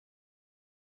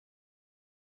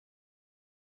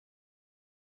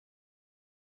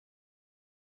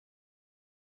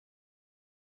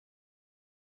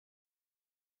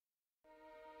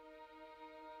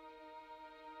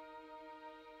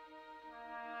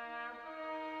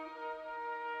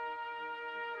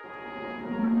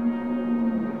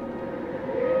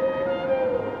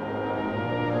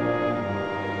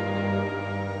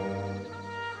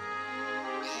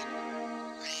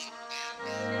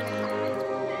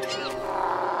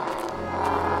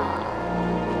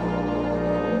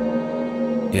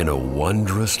in a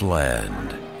wondrous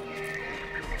land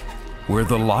where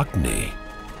the Lochni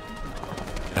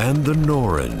and the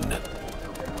Norrin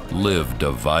live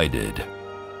divided.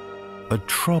 A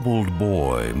troubled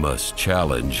boy must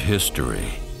challenge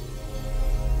history.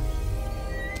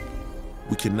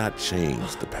 We cannot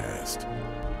change the past,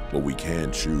 but we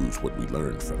can choose what we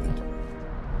learned from it.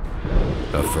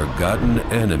 A forgotten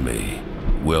enemy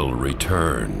will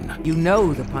return. You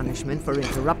know the punishment for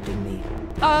interrupting me.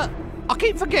 I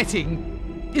keep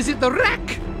forgetting. Is it the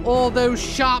rack or those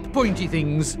sharp, pointy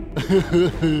things?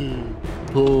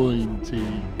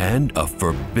 Pointy. And a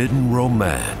forbidden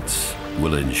romance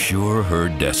will ensure her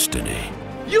destiny.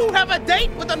 You have a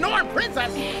date with the Norn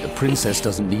princess! The princess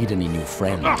doesn't need any new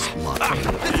friends, Lotte.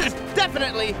 This is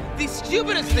definitely the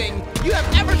stupidest thing you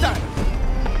have ever done!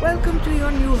 Welcome to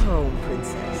your new home,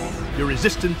 princess. Your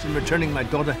resistance in returning my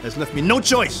daughter has left me no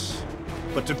choice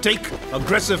but to take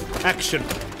aggressive action.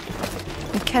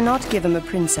 We cannot give him a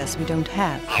princess we don't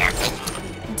have.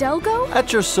 Delgo?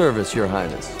 At your service, Your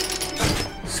Highness.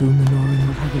 Soon the Norrin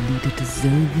will have a leader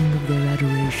deserving of their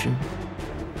adoration,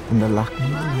 and the Lochni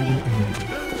will have an enemy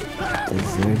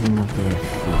deserving of their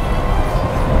fear.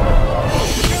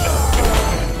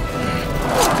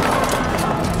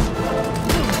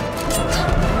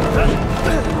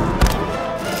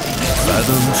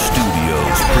 Fathom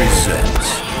Studios presents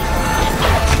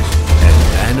an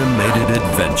animated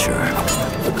adventure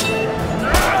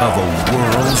of a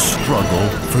world struggle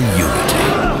for unity.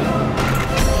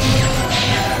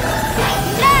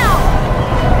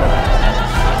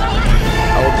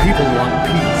 Our people want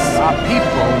peace. Our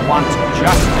people want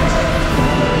justice.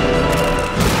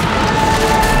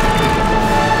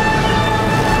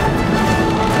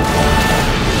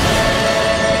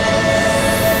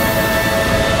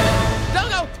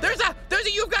 Delgo,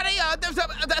 you've got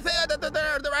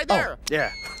they're right there. Oh,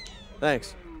 yeah.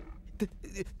 Thanks.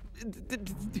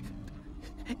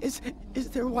 Is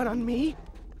there one on me?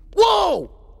 Whoa!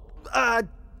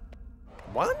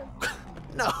 One?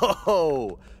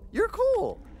 No. You're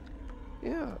cool.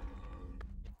 Yeah.